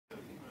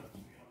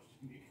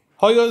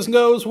Hi guys and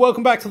girls,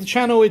 welcome back to the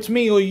channel. It's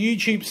me, your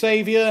YouTube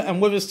saviour,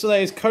 and with us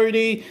today is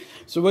Kody.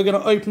 So we're going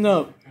to open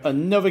up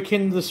another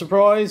Kinder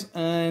Surprise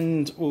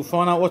and we'll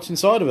find out what's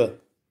inside of it.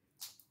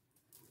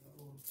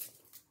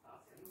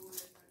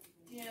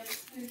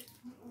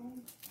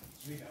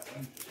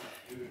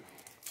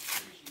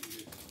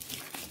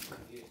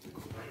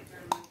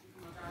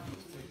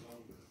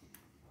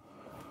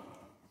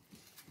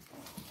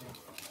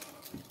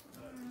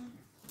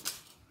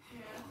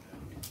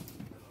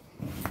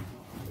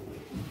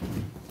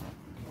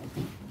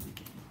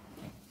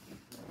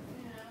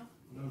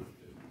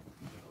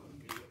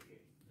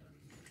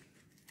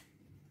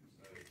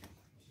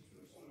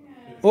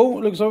 Oh,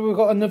 looks like we've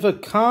got another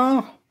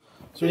car.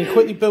 So we can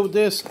quickly build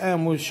this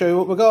and we'll show you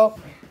what we got.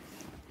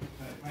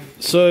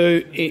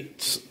 So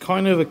it's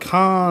kind of a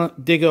car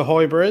digger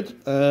hybrid.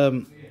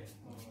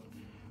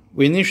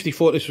 We initially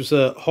thought this was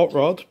a hot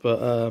rod,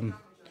 but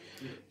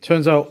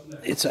turns out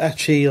it's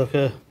actually like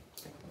a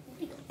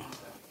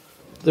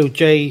little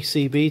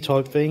JCB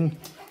type thing,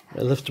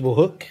 a liftable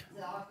hook.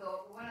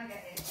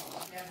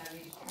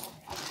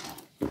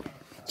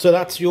 So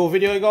that's your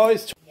video,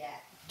 guys.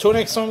 Till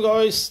next time,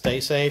 guys, stay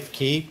safe,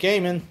 keep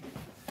gaming.